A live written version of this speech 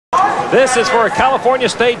This is for a California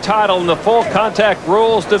state title in the full contact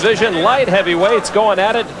rules division. Light heavyweights going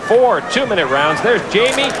at it. 4 2-minute rounds. There's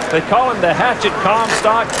Jaime. They call him the Hatchet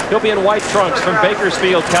Comstock. He'll be in white trunks from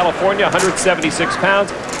Bakersfield, California, 176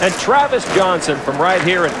 pounds. And Travis Johnson from right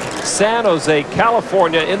here in San Jose,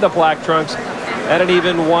 California, in the black trunks at an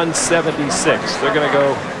even 176. They're going to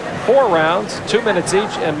go 4 rounds, 2 minutes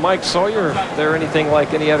each. And Mike Sawyer, if they're anything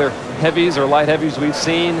like any other heavies or light heavies we've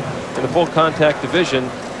seen in the full contact division,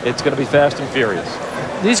 it's going to be fast and furious.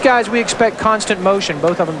 These guys, we expect constant motion.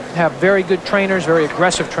 Both of them have very good trainers, very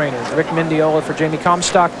aggressive trainers. Rick Mendiola for Jaime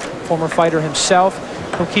Comstock, former fighter himself.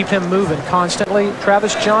 He'll keep him moving constantly.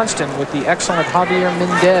 Travis Johnston with the excellent Javier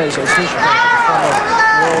Mendez as his trainer, former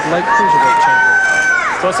World Light Cruiserweight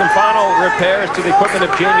champion. So some final repairs to the equipment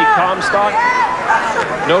of Jaime Comstock.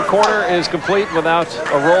 No corner is complete without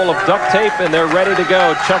a roll of duct tape, and they're ready to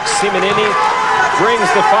go. Chuck Simonini brings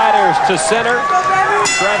the fighters to center.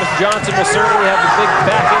 Travis Johnson will certainly have the big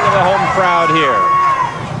backing of the home crowd here.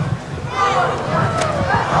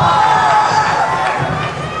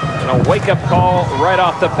 And a wake-up call right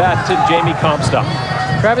off the bat to Jaime Comstock.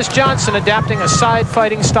 Travis Johnson adapting a side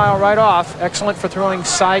fighting style right off. Excellent for throwing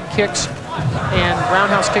side kicks and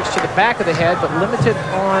roundhouse kicks to the back of the head, but limited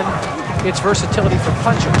on its versatility for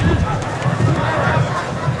punching.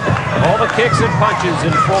 All the kicks and punches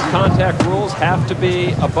in full contact rules have to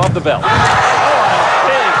be above the belt.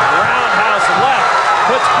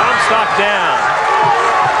 Puts Comstock down.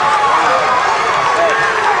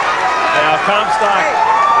 Now Comstock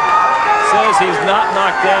says he's not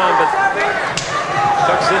knocked down, but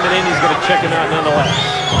Chuck Simonini's going to check him out nonetheless.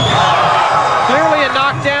 Clearly a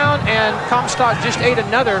knockdown, and Comstock just ate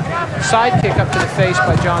another side kick up to the face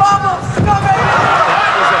by Johnson.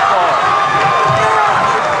 That was a fall.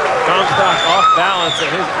 Comstock off balance,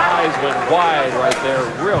 and his eyes went wide right there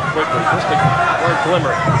real quickly, just a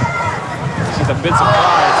glimmer. He's a bit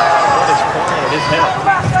surprised what is flying in his head.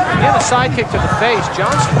 Again, a side kick to the face.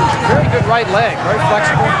 Johnson, very good right leg, very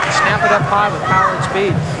flexible. Snap it up high with power and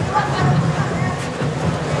speed.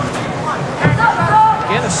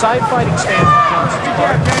 Again, a side fighting stance from Johnson's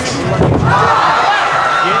part.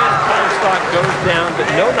 Again, Comstock goes down, but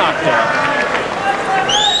no knockdown.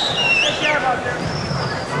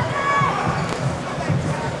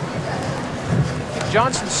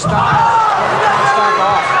 Johnson's style Comstock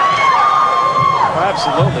off.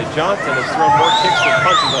 Absolutely. Johnson has thrown more kicks than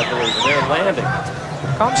punches, I believe, and they're landing.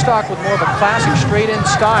 Comstock with more of a classic straight-in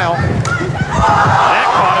style. That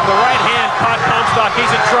caught him. The right hand caught Comstock. He's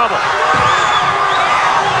in trouble.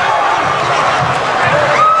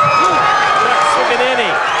 Chuck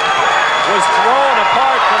Simonini was thrown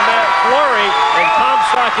apart from that flurry, and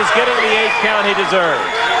Comstock is getting the 8 count he deserves.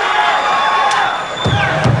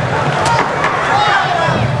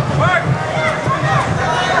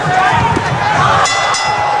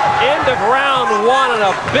 Of round 1, and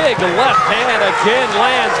a big left hand again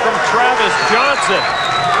lands from Travis Johnson.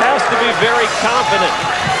 Has to be very confident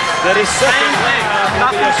that his second round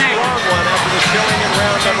will be a strong one after the showing in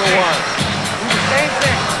round number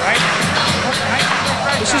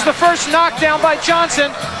 1. This is the first knockdown by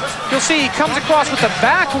Johnson. You'll see he comes across with the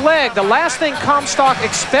back leg, the last thing Comstock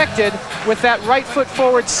expected with that right foot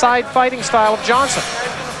forward side fighting style of Johnson.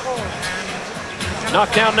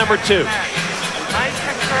 Knockdown number 2.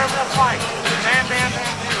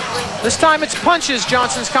 This time it's punches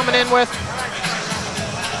Johnson's coming in with.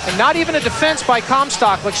 And not even a defense by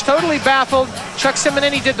Comstock. Looks totally baffled. Chuck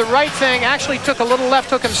Simonini did the right thing, actually took a little left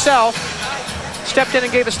hook himself. Stepped in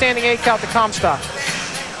and gave a standing 8 count to Comstock.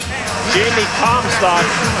 Jaime Comstock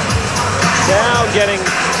now getting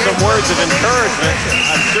some words of encouragement.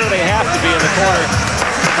 I'm sure they have to be in the corner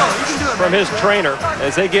from his trainer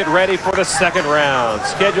as they get ready for the second round.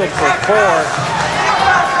 Scheduled for 4.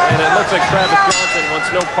 And it looks like Travis Johnson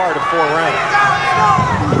wants no part of 4 rounds.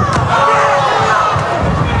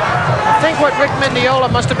 I think what Rick Mendiola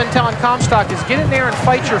must have been telling Comstock is get in there and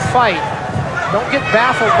fight your fight. Don't get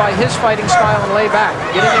baffled by his fighting style and lay back.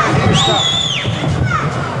 Get in there and do your stuff.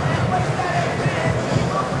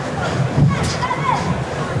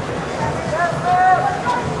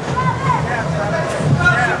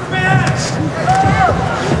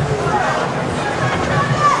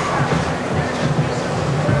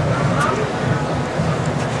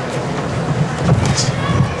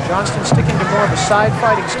 Johnston sticking to more of a side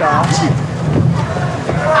fighting style.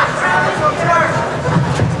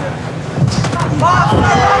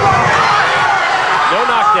 No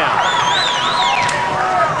knockdown.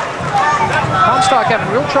 Comstock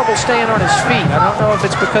having real trouble staying on his feet. I don't know if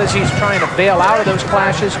it's because he's trying to bail out of those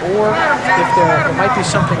clashes or if there might be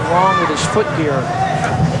something wrong with his foot gear.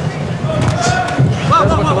 It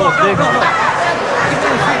does look a little big one.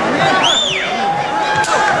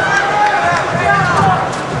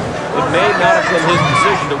 It may not have been his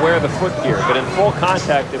decision to wear the footgear, but in full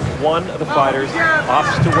contact, if one of the fighters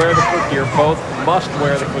opts to wear the footgear, both must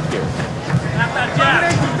wear the footgear.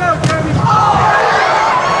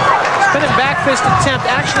 Spinning back fist attempt,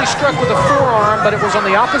 actually struck with a forearm, but it was on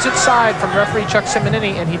the opposite side from referee Chuck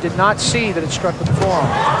Simonini, and he did not see that it struck with the forearm.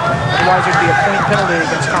 Otherwise, it would be a point penalty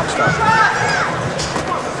against Comstock.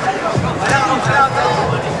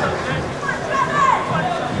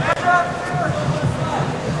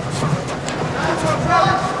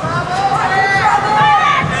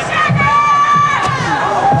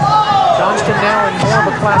 Johnston now in more of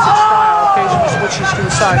a classic style, occasionally switches to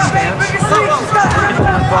the side stance. Involved his backhand.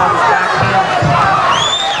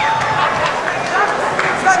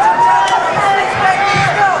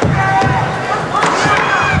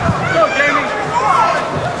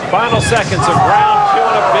 Final seconds of round 2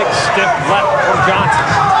 and a big stiff left from Johnson.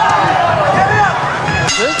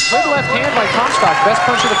 Good left hand by Comstock. Best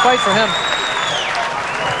punch of the fight for him.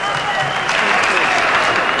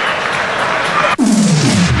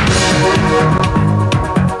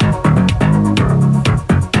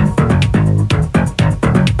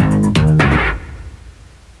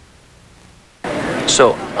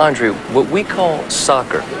 So, Andre, what we call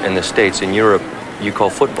soccer in the States, in Europe, you call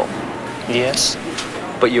football. Yes.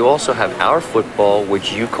 But you also have our football,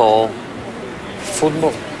 which you call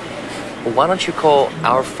Football. Well, why don't you call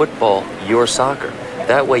our football your soccer?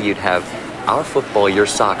 That way you'd have our football your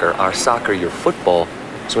soccer, our soccer your football.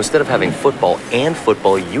 So instead of having football and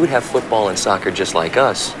football, you would have football and soccer just like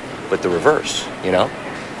us, but the reverse, you know?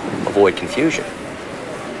 Avoid confusion.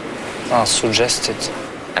 I'll suggest it.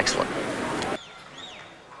 Excellent.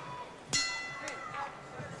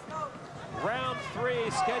 Round 3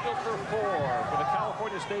 scheduled for 4 for the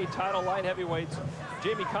California State title light heavyweights.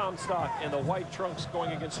 Jaime Comstock in the white trunks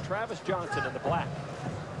going against Travis Johnson in the black.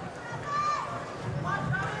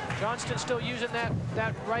 Johnston still using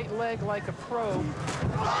that right leg like a pro. Oh,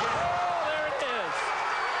 there it is.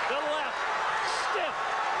 The left, stiff,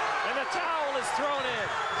 and the towel is thrown in.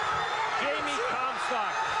 Jaime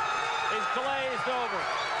Comstock is glazed over.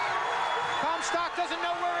 Comstock doesn't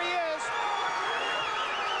know where he is.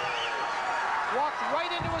 Walked right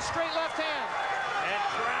into a straight left hand. And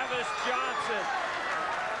Travis Johnson,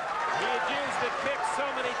 he had used the kick so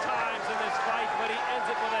many times in this fight, but he ends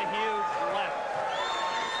it with a huge left.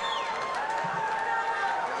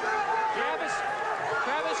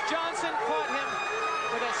 Travis Johnson caught him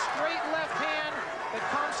with a straight left hand that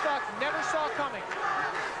Comstock never saw coming.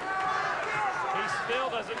 He still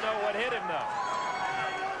doesn't know what hit him, though.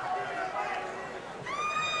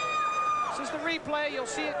 This is the replay. You'll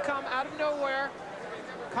see it come out of nowhere.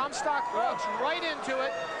 Comstock walks right into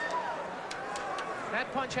it.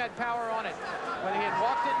 That punch had power on it. Whether he had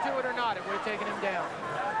walked into it or not, it would have taken him down.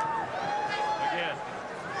 Again,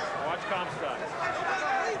 watch Comstock.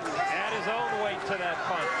 Add his own weight to that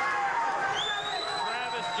punch.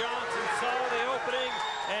 Travis Johnson saw the opening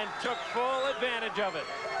and took full advantage of it.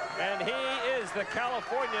 And he is the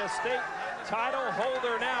California State title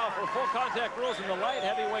holder now for full contact rules in the light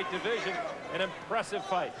heavyweight division. An impressive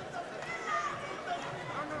fight.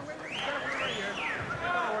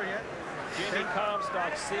 Jaime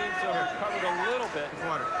Comstock seems to have recovered a little bit.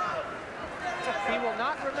 He will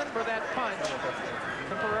not remember that punch.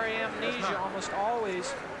 Temporary amnesia almost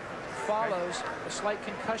always follows a slight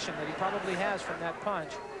concussion that he probably has from that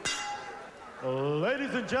punch.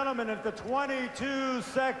 Ladies and gentlemen, at the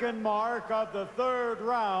 22-second mark of the 3rd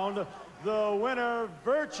round, the winner,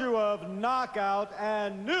 virtue of knockout,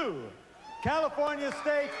 and new California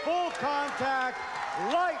State full contact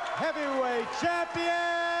light heavyweight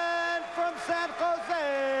champion from San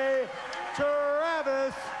Jose,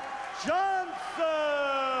 Travis Johnson.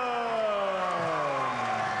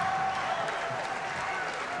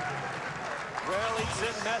 Well, he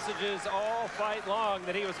sent messages all fight long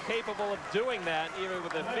that he was capable of doing that, either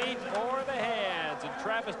with the feet or the hands. And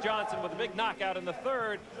Travis Johnson, with a big knockout in the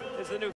 3rd, is the new